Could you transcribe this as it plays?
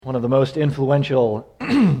One of the most influential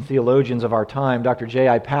theologians of our time, Dr.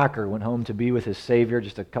 J.I. Packer, went home to be with his Savior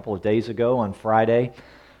just a couple of days ago on Friday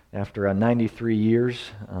after 93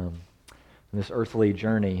 years in this earthly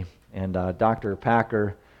journey. And Dr.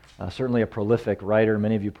 Packer, certainly a prolific writer.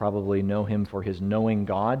 Many of you probably know him for his Knowing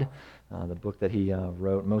God, the book that he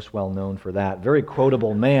wrote, most well known for that. Very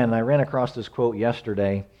quotable man. And I ran across this quote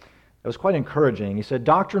yesterday. It was quite encouraging. He said,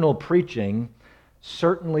 "Doctrinal preaching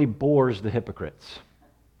certainly bores the hypocrites,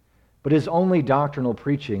 but it is only doctrinal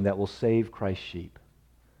preaching that will save Christ's sheep."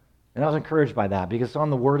 And I was encouraged by that because it's on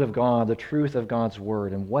the Word of God, the truth of God's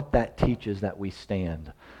Word, and what that teaches that we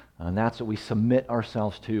stand. And that's what we submit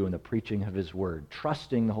ourselves to in the preaching of His Word,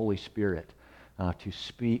 trusting the Holy Spirit to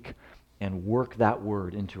speak and work that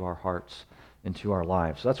Word into our hearts, into our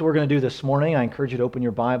lives. So that's what we're going to do this morning. I encourage you to open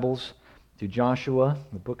your Bibles to Joshua,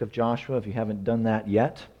 the book of Joshua, if you haven't done that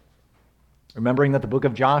yet. Remembering that the book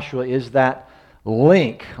of Joshua is that a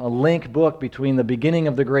link book between the beginning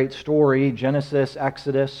of the great story, Genesis,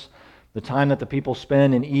 Exodus, the time that the people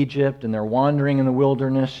spend in Egypt and they're wandering in the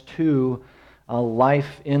wilderness, to a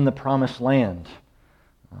life in the promised land.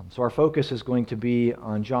 So our focus is going to be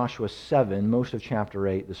on Joshua 7, most of chapter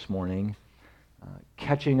 8 this morning,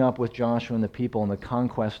 catching up with Joshua and the people in the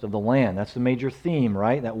conquest of the land. That's the major theme,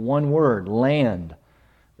 right? That one word, land.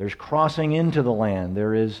 There's crossing into the land.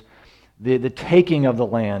 There is the taking of the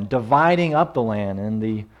land, dividing up the land, and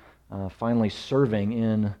the finally serving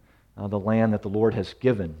in the land that the Lord has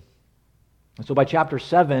given. And so by chapter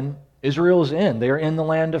 7, Israel is in. They are in the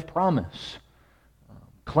land of promise.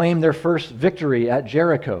 Claim their first victory at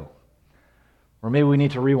Jericho. Or maybe we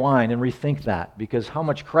need to rewind and rethink that, because how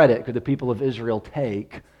much credit could the people of Israel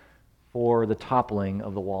take for the toppling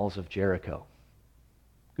of the walls of Jericho?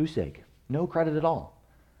 Goose egg. No credit at all.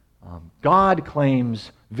 God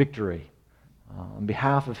claims victory on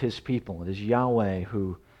behalf of His people. It is Yahweh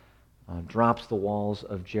who drops the walls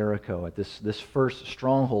of Jericho at this first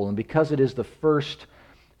stronghold. And because it is the first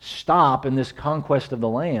stop in this conquest of the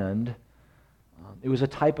land, it was a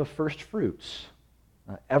type of first fruits.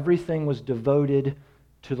 Everything was devoted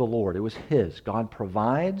to the Lord. It was His. God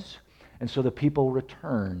provides, and so the people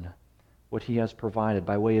return what He has provided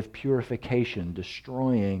by way of purification,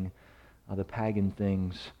 destroying the pagan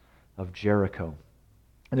things of Jericho.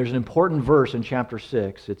 And there's an important verse in chapter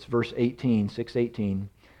 6. It's verse 18, 6:18,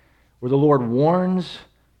 where the Lord warns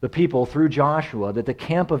the people through Joshua that the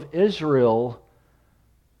camp of Israel,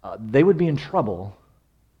 they would be in trouble.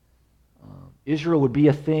 Israel would be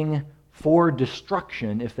a thing for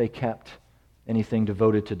destruction if they kept anything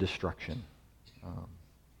devoted to destruction.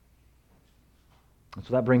 And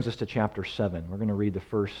so that brings us to chapter 7. We're going to read the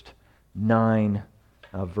first 9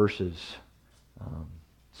 verses,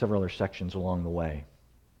 several other sections along the way.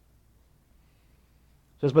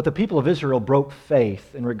 It says, "But the people of Israel broke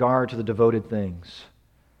faith in regard to the devoted things.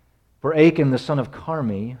 For Achan the son of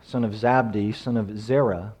Carmi, son of Zabdi, son of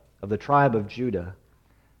Zerah, of the tribe of Judah,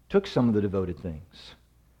 took some of the devoted things.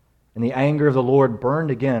 And the anger of the Lord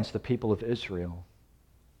burned against the people of Israel.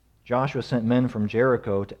 Joshua sent men from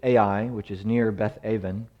Jericho to Ai, which is near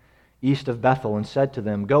Beth-aven, east of Bethel, and said to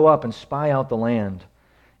them, 'Go up and spy out the land.'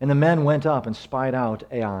 And the men went up and spied out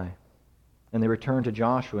Ai. And they returned to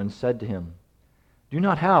Joshua and said to him, 'Do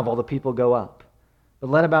not have all the people go up, but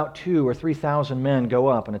let about 2,000 or 3,000 men go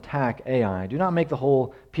up and attack Ai. Do not make the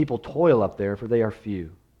whole people toil up there, for they are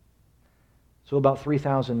few.' So about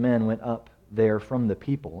 3,000 men went up there from the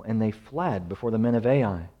people, and they fled before the men of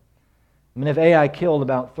Ai. The men of Ai killed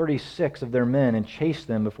about 36 of their men and chased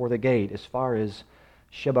them before the gate as far as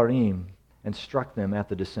Shebarim and struck them at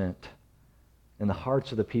the descent. And the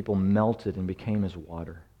hearts of the people melted and became as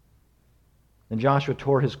water. Then Joshua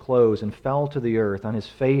tore his clothes and fell to the earth on his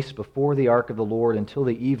face before the ark of the Lord until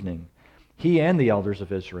the evening, he and the elders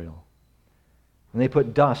of Israel. And they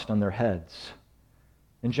put dust on their heads.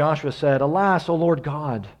 And Joshua said, 'Alas, O Lord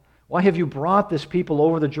God, why have you brought this people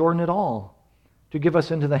over the Jordan at all? To give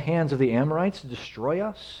us into the hands of the Amorites to destroy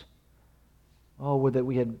us? Oh, would that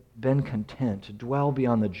we had been content to dwell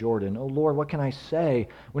beyond the Jordan. O Lord, what can I say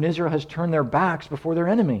when Israel has turned their backs before their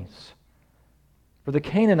enemies? For the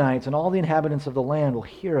Canaanites and all the inhabitants of the land will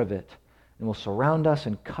hear of it and will surround us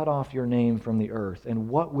and cut off your name from the earth. And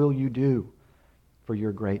what will you do for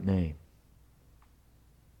your great name?'"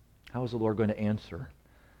 How is the Lord going to answer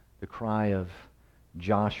the cry of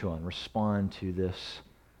Joshua and respond to this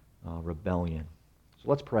rebellion? So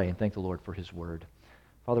let's pray and thank the Lord for His word.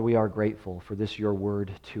 Father, we are grateful for this, your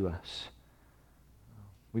word to us.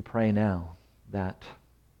 We pray now that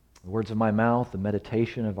the words of my mouth, the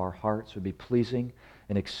meditation of our hearts would be pleasing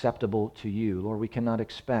and acceptable to you. Lord, we cannot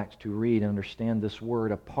expect to read and understand this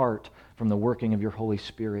word apart from the working of your Holy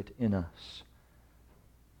Spirit in us.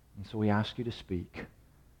 And so we ask you to speak.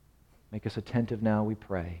 Make us attentive now, we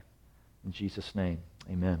pray. In Jesus' name,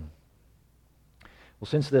 amen. Well,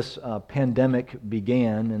 since this pandemic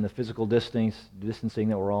began and the physical distancing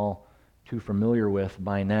that we're all too familiar with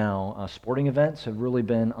by now, sporting events have really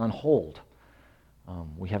been on hold.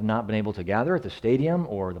 We have not been able to gather at the stadium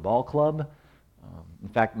or the ball club. In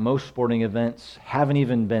fact, most sporting events haven't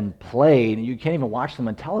even been played. You can't even watch them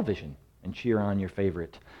on television and cheer on your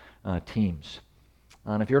favorite teams.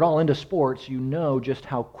 And if you're at all into sports, you know just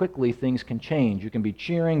how quickly things can change. You can be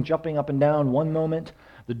cheering, jumping up and down one moment.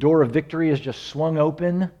 The door of victory is just swung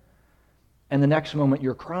open. And the next moment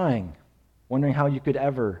you're crying, wondering how you could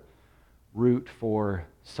ever root for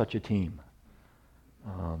such a team.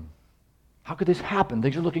 How could this happen?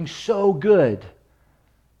 Things are looking so good.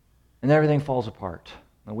 And then everything falls apart.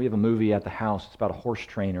 Now, we have a movie at the house. It's about a horse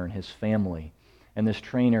trainer and his family. And this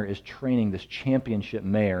trainer is training this championship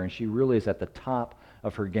mare, and she really is at the top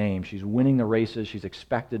of her game. She's winning the races. She's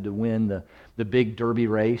expected to win the big Derby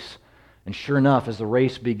race. And sure enough, as the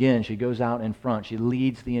race begins, she goes out in front. She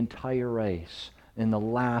leads the entire race. In the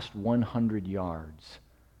last 100 yards,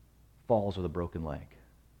 falls with a broken leg.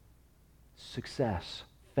 Success,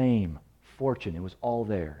 fame, fortune, it was all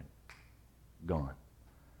there. Gone.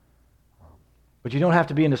 But you don't have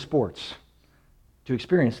to be into sports to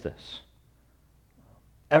experience this.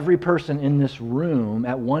 Every person in this room,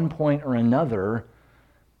 at one point or another,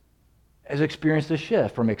 has experienced a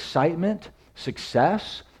shift from excitement,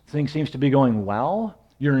 success, things seems to be going well,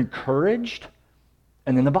 you're encouraged,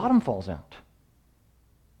 and then the bottom falls out.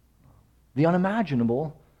 The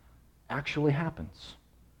unimaginable actually happens.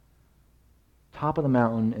 Top of the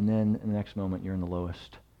mountain, and then in the next moment, you're in the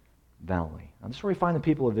lowest valley. Now, this is where we find the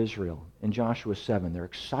people of Israel in Joshua 7. They're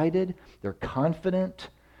excited, they're confident,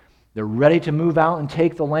 they're ready to move out and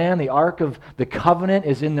take the land. The Ark of the Covenant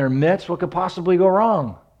is in their midst. What could possibly go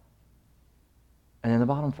wrong? And then the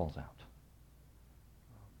bottom falls out.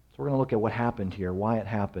 So we're going to look at what happened here, why it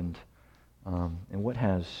happened, and what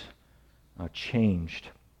has changed.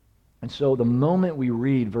 And so the moment we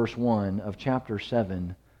read verse 1 of chapter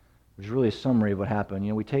 7, which is really a summary of what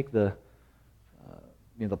happened, we take the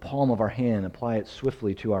palm of our hand, apply it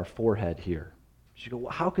swiftly to our forehead here. You go,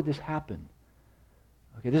 well, how could this happen?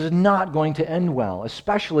 Okay, this is not going to end well,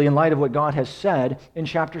 especially in light of what God has said in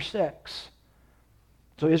chapter 6.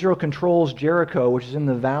 So Israel controls Jericho, which is in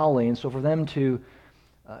the valley, and so for them to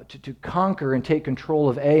conquer and take control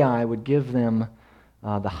of Ai would give them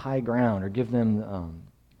the high ground, or give them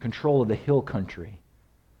control of the hill country.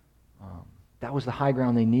 That was the high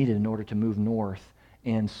ground they needed in order to move north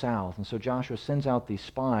and south. And so Joshua sends out these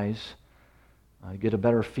spies to get a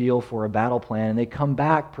better feel for a battle plan, and they come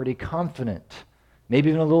back pretty confident, maybe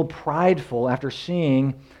even a little prideful after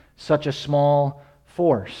seeing such a small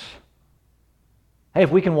force. Hey,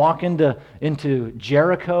 if we can walk into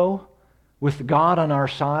Jericho with God on our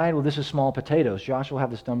side, well, this is small potatoes. Joshua will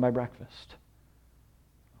have this done by breakfast.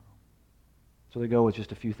 So they go with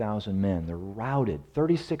just a few thousand men. They're routed.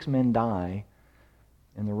 36 men die,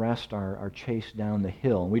 and the rest are chased down the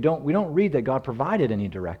hill. And we don't read that God provided any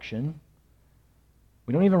direction.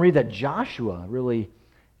 We don't even read that Joshua really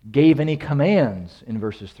gave any commands in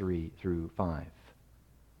verses 3 through 5.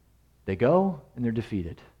 They go, and they're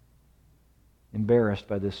defeated, embarrassed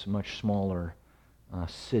by this much smaller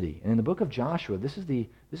city. And in the book of Joshua, this is the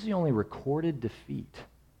only recorded defeat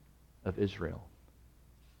of Israel.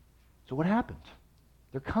 So what happened?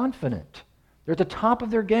 They're confident. They're at the top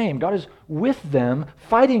of their game. God is with them,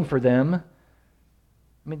 fighting for them.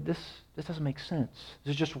 I mean, this doesn't make sense.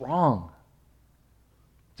 This is just wrong.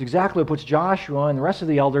 It's exactly what puts Joshua and the rest of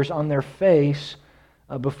the elders on their face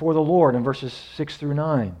before the Lord in verses 6 through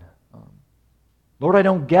 9. Lord, I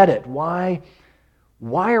don't get it. Why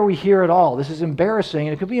are we here at all? This is embarrassing,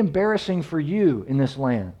 and it could be embarrassing for you in this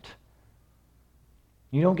land.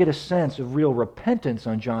 You don't get a sense of real repentance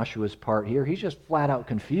on Joshua's part here. He's just flat out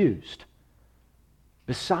confused,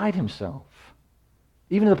 beside himself,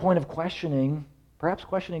 even to the point of perhaps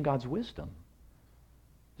questioning God's wisdom.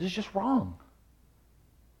 This is just wrong.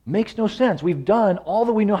 Makes no sense. We've done all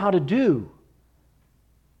that we know how to do.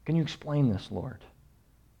 Can you explain this, Lord?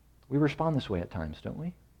 We respond this way at times, don't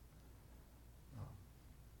we?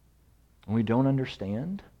 When we don't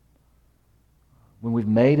understand, when we've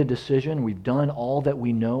made a decision, we've done all that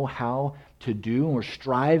we know how to do, and we're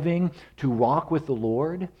striving to walk with the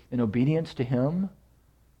Lord in obedience to Him,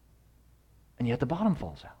 and yet the bottom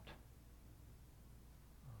falls out.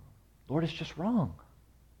 Lord, it's just wrong.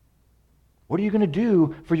 What are you going to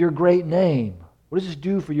do for your great name? What does this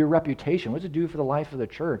do for your reputation? What does it do for the life of the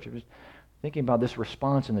church? I was thinking about this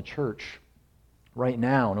response in the church right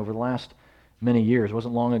now and over the last many years. It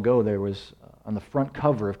wasn't long ago there was on the front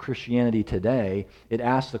cover of Christianity Today, it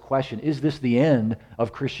asked the question, is this the end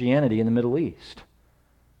of Christianity in the Middle East?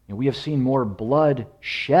 We have seen more blood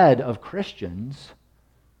shed of Christians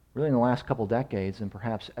really in the last couple decades than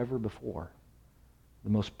perhaps ever before. The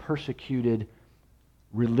most persecuted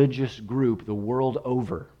religious group the world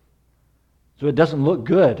over. So it doesn't look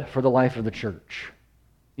good for the life of the church.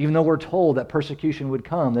 Even though we're told that persecution would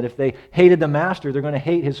come, that if they hated the master, they're going to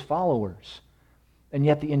hate his followers. And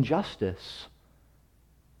yet the injustice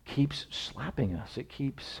keeps slapping us. It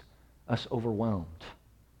keeps us overwhelmed.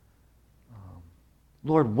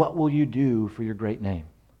 Lord, what will you do for your great name?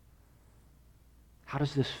 How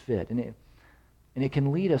does this fit? And it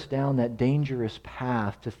can lead us down that dangerous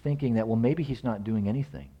path to thinking that, well, maybe he's not doing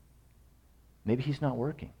anything. Maybe he's not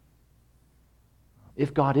working.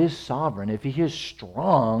 If God is sovereign, if he is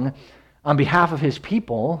strong on behalf of his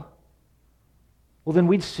people, well, then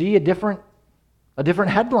we'd see a different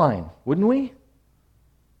headline, wouldn't we?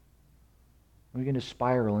 We begin to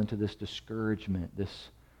spiral into this discouragement, this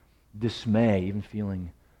dismay, even feeling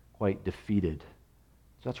quite defeated.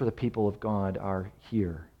 So that's where the people of God are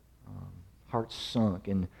here, hearts sunk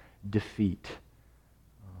in defeat.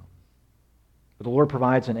 But the Lord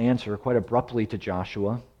provides an answer quite abruptly to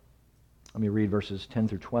Joshua. Let me read verses 10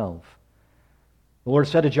 through 12. The Lord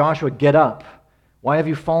said to Joshua, "Get up. Why have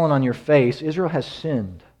you fallen on your face? Israel has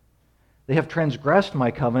sinned. They have transgressed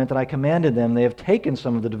my covenant that I commanded them. They have taken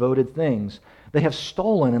some of the devoted things. They have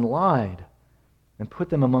stolen and lied and put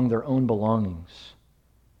them among their own belongings.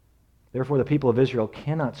 Therefore the people of Israel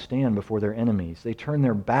cannot stand before their enemies. They turn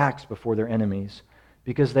their backs before their enemies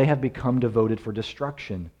because they have become devoted for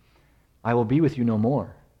destruction. I will be with you no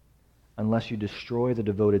more unless you destroy the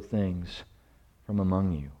devoted things from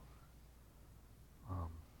among you."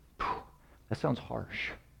 That sounds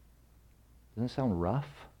harsh. Doesn't it sound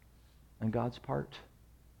rough on God's part?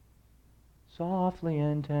 Softly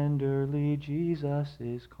and tenderly Jesus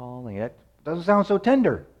is calling. That doesn't sound so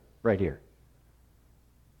tender right here.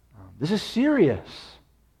 This is serious.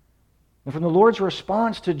 And from the Lord's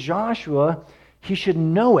response to Joshua, he should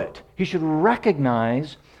know it. He should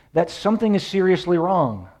recognize that something is seriously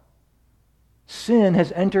wrong. Sin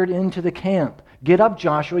has entered into the camp. Get up,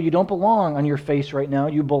 Joshua. You don't belong on your face right now.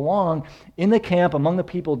 You belong in the camp among the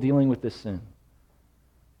people dealing with this sin.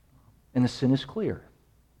 And the sin is clear.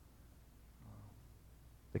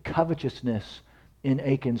 The covetousness in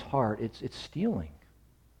Achan's heart, it's stealing.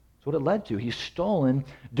 That's what it led to. He's stolen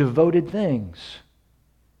devoted things.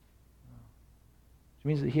 Which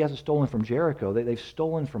means that he hasn't stolen from Jericho. They've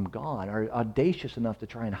stolen from God, are audacious enough to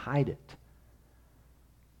try and hide it.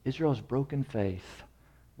 Israel's broken faith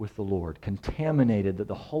with the Lord, contaminated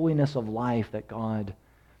the holiness of life that God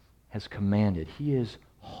has commanded. He is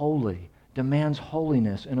holy, demands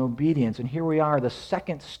holiness and obedience. And here we are, the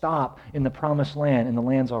second stop in the promised land, and the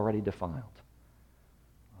land's already defiled.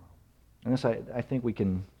 And this, I think we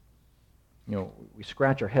can, we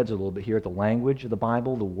scratch our heads a little bit here at the language of the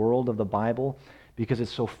Bible, the world of the Bible, because it's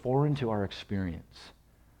so foreign to our experience.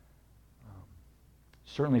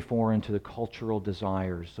 Certainly foreign to the cultural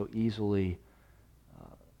desires so easily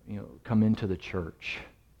come into the church.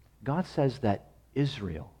 God says that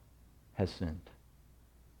Israel has sinned.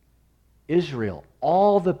 Israel,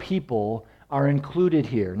 all the people are included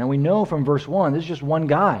here. Now we know from verse 1, this is just one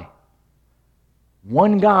guy.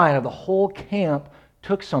 One guy out of the whole camp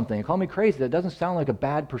took something. Call me crazy, that doesn't sound like a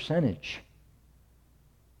bad percentage.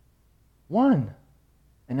 One.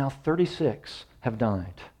 And now 36 have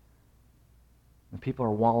died. And people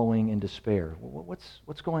are wallowing in despair.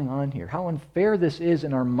 What's going on here? How unfair this is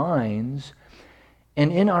in our minds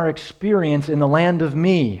and in our experience in the land of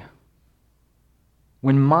me.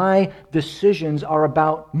 When my decisions are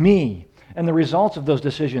about me, and the results of those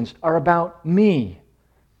decisions are about me,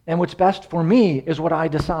 and what's best for me is what I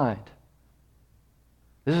decide.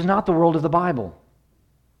 This is not the world of the Bible.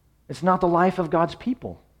 It's not the life of God's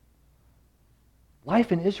people.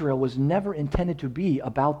 Life in Israel was never intended to be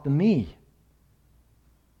about the me.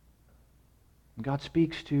 God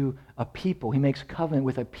speaks to a people. He makes covenant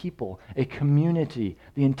with a people, a community.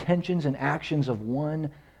 The intentions and actions of one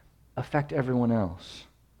affect everyone else.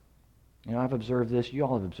 I've observed this. You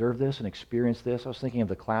all have observed this and experienced this. I was thinking of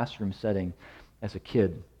the classroom setting as a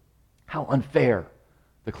kid. How unfair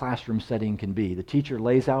the classroom setting can be. The teacher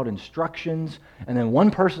lays out instructions, and then one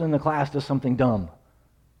person in the class does something dumb,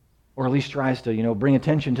 or at least tries to, bring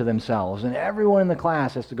attention to themselves, and everyone in the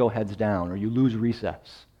class has to go heads down, or you lose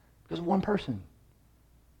recess because of one person.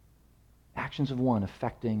 Actions of one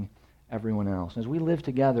affecting everyone else. And as we live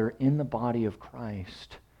together in the body of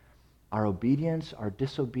Christ, our obedience, our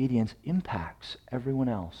disobedience impacts everyone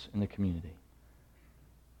else in the community.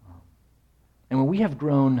 And when we've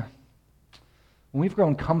grown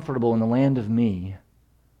comfortable in the land of me,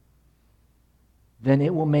 then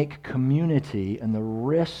it will make community and the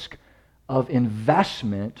risk of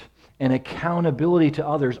investment and accountability to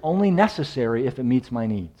others only necessary if it meets my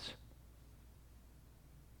needs.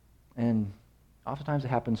 And oftentimes it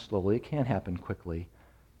happens slowly. It can happen quickly.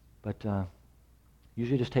 But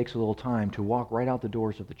usually it just takes a little time to walk right out the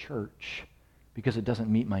doors of the church because it doesn't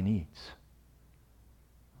meet my needs.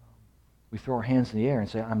 We throw our hands in the air and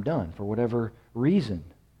say, I'm done, for whatever reason.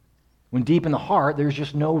 When deep in the heart, there's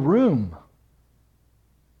just no room.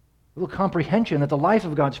 A little comprehension that the life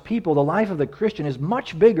of God's people, the life of the Christian, is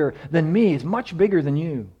much bigger than me, is much bigger than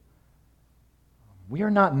you. We are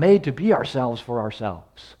not made to be ourselves for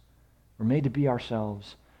ourselves. We're made to be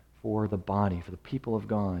ourselves for the body, for the people of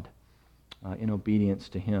God, in obedience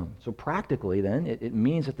to Him. So practically then, it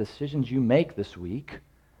means that the decisions you make this week,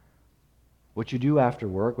 what you do after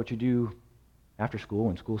work, what you do after school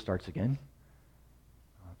when school starts again,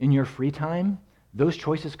 in your free time, those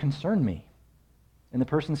choices concern me and the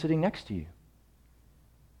person sitting next to you.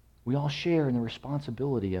 We all share in the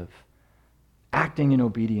responsibility of acting in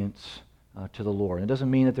obedience to the Lord. And it doesn't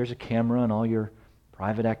mean that there's a camera on all your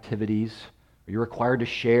private activities, or you're required to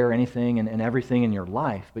share anything and everything in your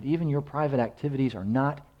life, but even your private activities are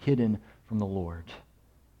not hidden from the Lord.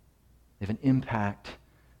 They have an impact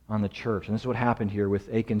on the church. And this is what happened here with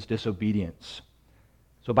Achan's disobedience.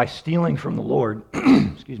 So by stealing from the Lord,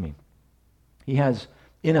 excuse me, he has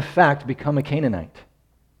in effect become a Canaanite.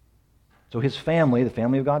 So his family, the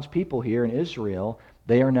family of God's people here in Israel,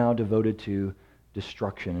 they are now devoted to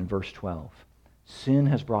destruction in verse 12. Sin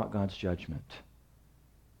has brought God's judgment.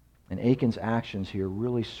 And Achan's actions here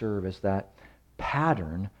really serve as that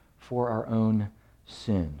pattern for our own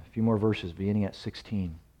sin. A few more verses beginning at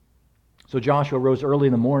 16. So Joshua rose early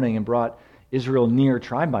in the morning and brought Israel near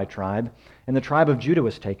tribe by tribe, and the tribe of Judah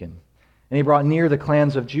was taken. And he brought near the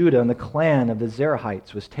clans of Judah, and the clan of the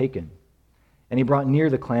Zerahites was taken. And he brought near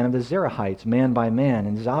the clan of the Zerahites, man by man,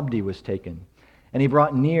 and Zabdi was taken. And he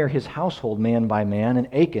brought near his household, man by man,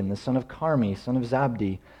 and Achan, the son of Carmi, son of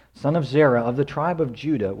Zabdi, son of Zerah, of the tribe of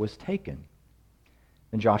Judah, was taken.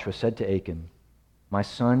 Then Joshua said to Achan, My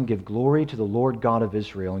son, give glory to the Lord God of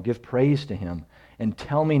Israel, and give praise to him, and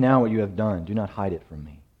tell me now what you have done. Do not hide it from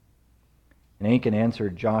me. And Achan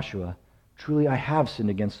answered Joshua, Truly I have sinned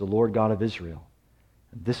against the Lord God of Israel.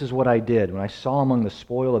 This is what I did. When I saw among the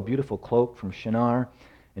spoil a beautiful cloak from Shinar,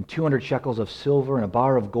 and 200 shekels of silver, and a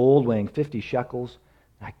bar of gold weighing 50 shekels,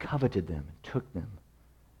 I coveted them and took them.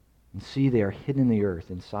 And see, they are hidden in the earth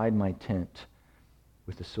inside my tent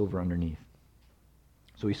with the silver underneath.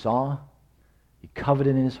 So he saw, he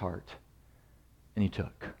coveted in his heart, and he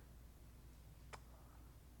took.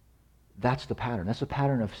 That's the pattern. That's the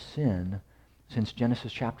pattern of sin since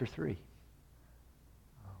Genesis chapter 3.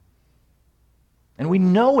 And we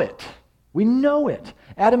know it. We know it.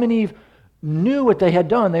 Adam and Eve knew what they had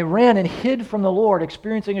done. They ran and hid from the Lord,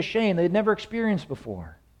 experiencing a shame they had never experienced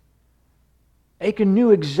before. Achan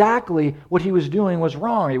knew exactly what he was doing was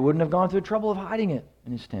wrong. He wouldn't have gone through the trouble of hiding it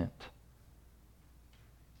in his tent.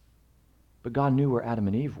 But God knew where Adam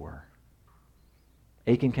and Eve were.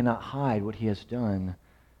 Achan cannot hide what he has done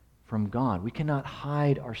from God. We cannot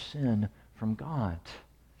hide our sin from God.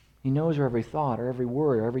 He knows our every thought, our every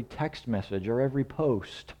word, our every text message, our every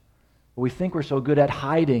post. But we think we're so good at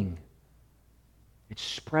hiding. It's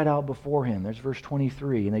spread out before him. There's verse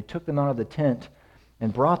 23. And they took them out of the tent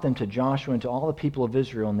and brought them to Joshua and to all the people of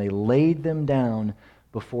Israel, and they laid them down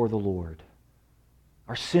before the Lord.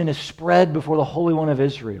 Our sin is spread before the Holy One of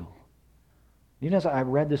Israel. Even as I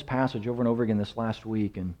read this passage over and over again this last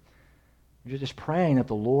week, and just praying that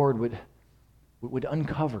the Lord would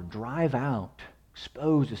uncover, drive out,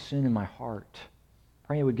 expose the sin in my heart.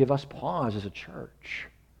 Praying it would give us pause as a church.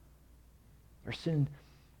 Our sin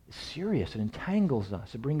is serious. It entangles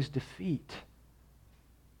us. It brings defeat.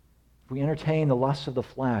 If we entertain the lusts of the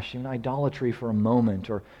flesh, even idolatry for a moment,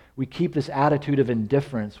 or we keep this attitude of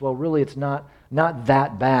indifference, well, really it's not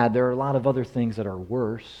that bad. There are a lot of other things that are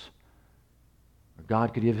worse. Or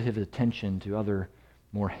God could give his attention to other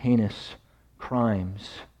more heinous crimes.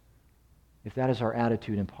 If that is our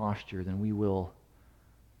attitude and posture, then we will,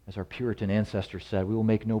 as our Puritan ancestors said, we will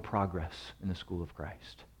make no progress in the school of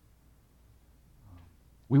Christ.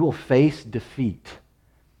 We will face defeat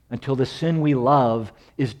until the sin we love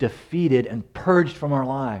is defeated and purged from our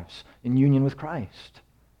lives in union with Christ.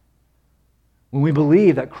 When we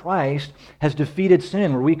believe that Christ has defeated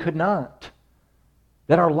sin where we could not,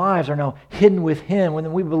 that our lives are now hidden with Him.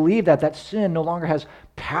 When we believe that, that sin no longer has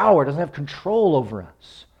power, doesn't have control over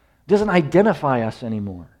us, doesn't identify us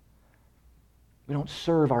anymore. We don't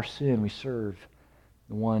serve our sin, we serve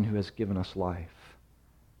the one who has given us life.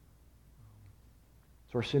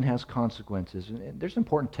 So our sin has consequences. And there's an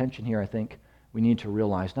important tension here, I think, we need to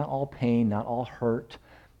realize. Not all pain, not all hurt,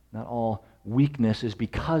 not all weakness is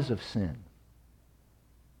because of sin.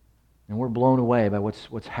 And we're blown away by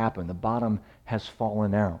what's happened. The bottom has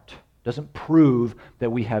fallen out. Doesn't prove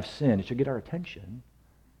that we have sin. It should get our attention.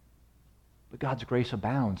 But God's grace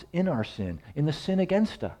abounds in our sin, in the sin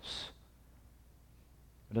against us.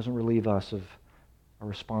 It doesn't relieve us of our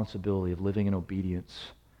responsibility of living in obedience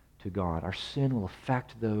to God. Our sin will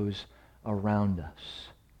affect those around us.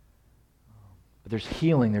 But there's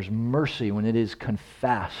healing, there's mercy when it is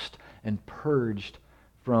confessed and purged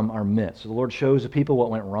from our midst. So the Lord shows the people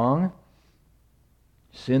what went wrong,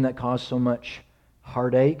 sin that caused so much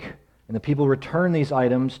heartache, and the people return these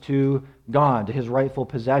items to God, to His rightful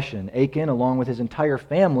possession. Achan, along with his entire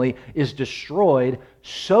family, is destroyed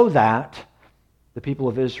so that the people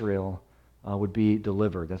of Israel would be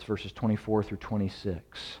delivered. That's verses 24 through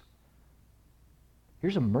 26.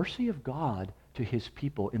 Here's a mercy of God to His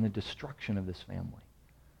people in the destruction of this family.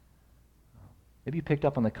 Maybe you picked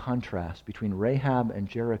up on the contrast between Rahab and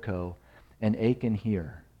Jericho and Achan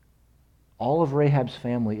here. All of Rahab's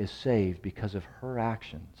family is saved because of her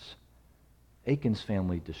actions. Achan's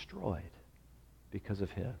family destroyed because of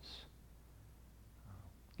his.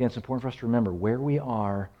 Again, it's important for us to remember where we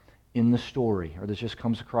are in the story, or this just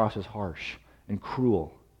comes across as harsh and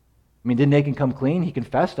cruel. I mean, didn't Achan come clean? He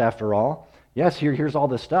confessed after all. Yes, here's all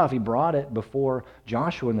this stuff. He brought it before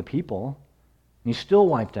Joshua and the people, and he's still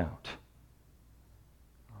wiped out.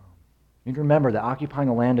 You need to remember that occupying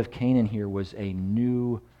the land of Canaan here was a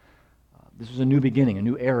new beginning, a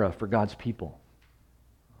new era for God's people.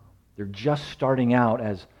 They're just starting out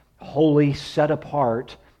as holy, set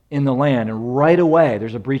apart in the land, and right away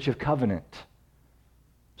there's a breach of covenant.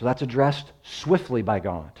 So that's addressed swiftly by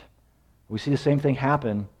God. We see the same thing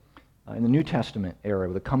happen in the New Testament era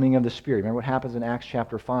with the coming of the Spirit. Remember what happens in Acts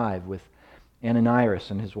chapter 5 with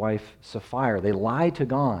Ananias and his wife Sapphira. They lie to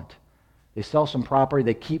God. They sell some property,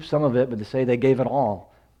 they keep some of it, but they say they gave it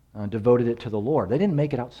all, devoted it to the Lord. They didn't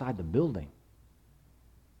make it outside the building.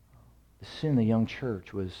 The sin in the young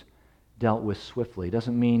church was dealt with swiftly. It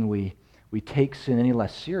doesn't mean we take sin any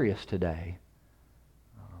less serious today.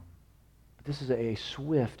 But this is a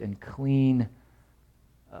swift and clean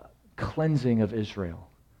cleansing of Israel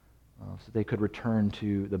so they could return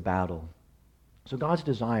to the battle. So God's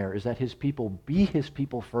desire is that His people be His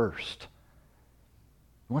people first.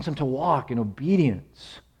 He wants them to walk in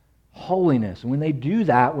obedience, holiness. And when they do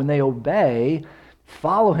that, when they obey,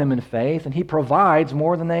 follow Him in faith, and He provides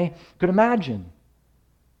more than they could imagine.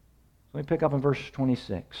 So let me pick up in verse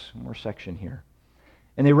 26, one more section here.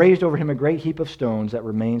 And they raised over him a great heap of stones that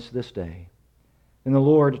remains to this day. And the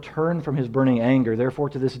Lord turned from His burning anger. Therefore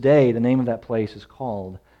to this day the name of that place is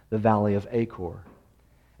called the Valley of Achor.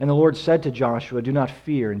 And the Lord said to Joshua, "Do not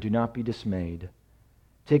fear and do not be dismayed.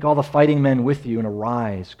 Take all the fighting men with you and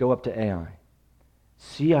arise, go up to Ai.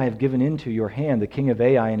 See, I have given into your hand the king of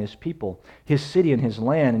Ai and his people, his city and his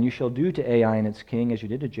land, and you shall do to Ai and its king as you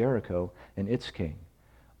did to Jericho and its king.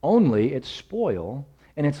 Only its spoil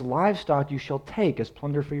and its livestock you shall take as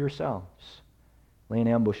plunder for yourselves. Lay an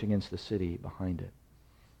ambush against the city behind it."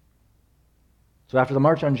 So after the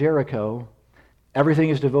march on Jericho, everything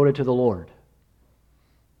is devoted to the Lord.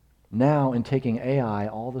 Now, in taking Ai,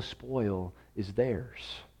 all the spoil is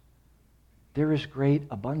theirs. There is great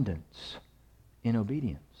abundance in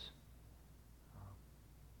obedience.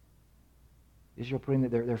 Israel putting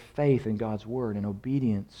their faith in God's word and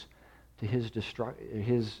obedience to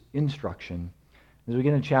His instruction. As we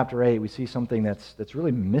get into chapter 8, we see something that's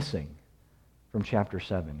really missing from chapter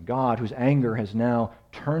 7. God, whose anger has now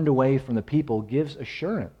turned away from the people, gives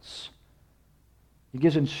assurance. He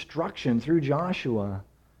gives instruction through Joshua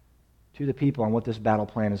to the people on what this battle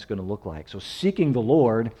plan is going to look like. So seeking the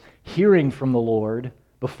Lord, hearing from the Lord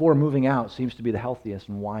before moving out seems to be the healthiest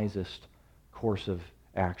and wisest course of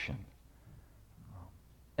action.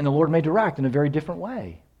 And the Lord may direct in a very different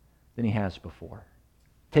way than He has before.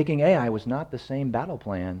 Taking Ai was not the same battle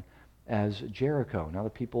plan as Jericho. Now the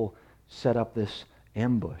people set up this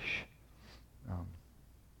ambush. So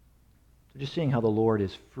just seeing how the Lord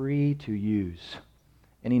is free to use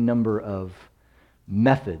any number of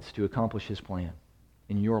methods to accomplish His plan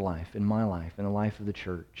in your life, in my life, in the life of the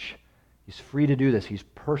church. He's free to do this. He's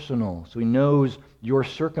personal, so He knows your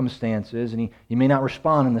circumstances, and He may not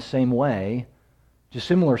respond in the same way to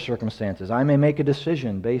similar circumstances. I may make a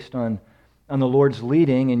decision based on on the Lord's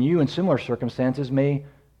leading, and you in similar circumstances may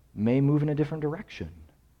move in a different direction.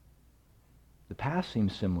 The past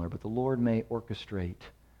seems similar, but the Lord may orchestrate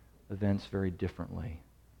events very differently,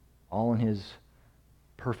 all in His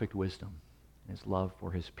perfect wisdom, His love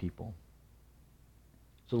for His people.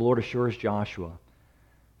 So the Lord assures Joshua,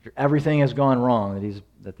 if everything has gone wrong,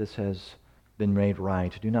 that this has been made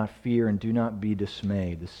right. Do not fear and do not be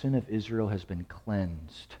dismayed. The sin of Israel has been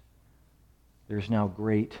cleansed. There is now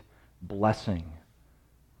great blessing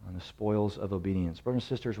on the spoils of obedience. Brothers and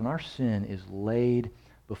sisters, when our sin is laid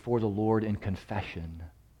before the Lord in confession,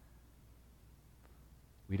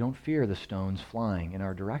 we don't fear the stones flying in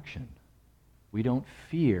our direction. We don't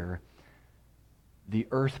fear the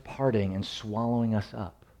earth parting and swallowing us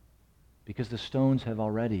up, because the stones have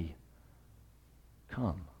already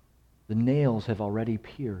come. The nails have already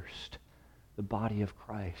pierced the body of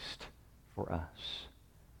Christ for us.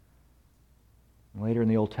 And later in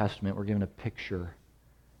the Old Testament, we're given a picture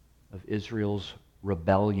of Israel's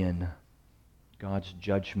rebellion, God's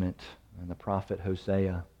judgment, and the prophet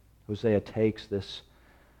Hosea. Hosea takes this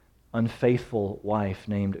unfaithful wife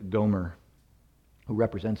named Gomer, who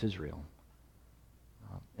represents Israel.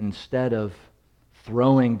 Instead of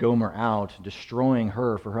throwing Gomer out, destroying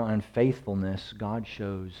her for her unfaithfulness, God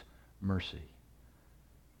shows mercy.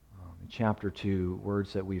 In chapter 2,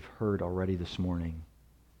 words that we've heard already this morning.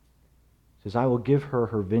 It says, I will give her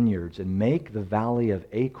her vineyards and make the valley of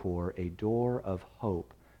Achor a door of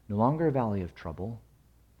hope. No longer a valley of trouble,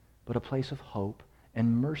 but a place of hope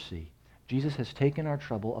and mercy. Jesus has taken our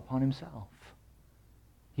trouble upon Himself.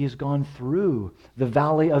 He has gone through the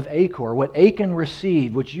valley of Achor. What Achan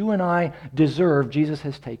received, which you and I deserve, Jesus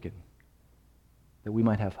has taken, that we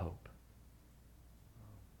might have hope.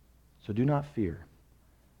 So do not fear.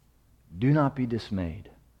 Do not be dismayed.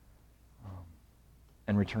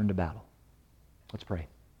 And return to battle. Let's pray.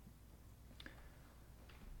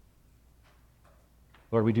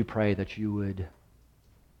 Lord, we do pray that you would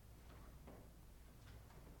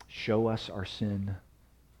show us our sin.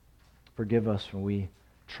 Forgive us when we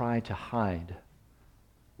try to hide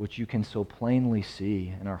what you can so plainly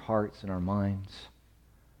see in our hearts and our minds.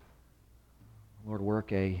 Lord,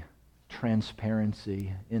 work a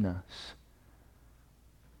transparency in us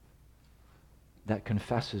that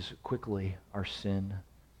confesses quickly our sin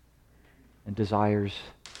and desires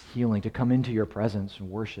healing, to come into your presence and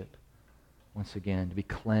worship once again, to be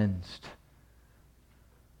cleansed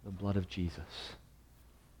the blood of Jesus.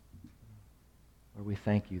 Lord, we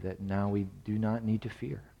thank you that now we do not need to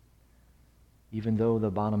fear, even though the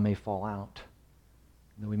bottom may fall out,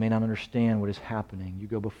 though we may not understand what is happening. You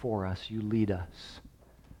go before us, you lead us,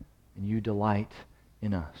 and you delight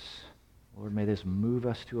in us. Lord, may this move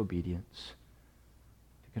us to obedience,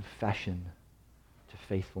 to confession, to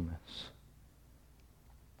faithfulness.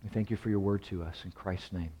 We thank you for your word to us. In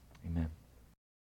Christ's name, amen.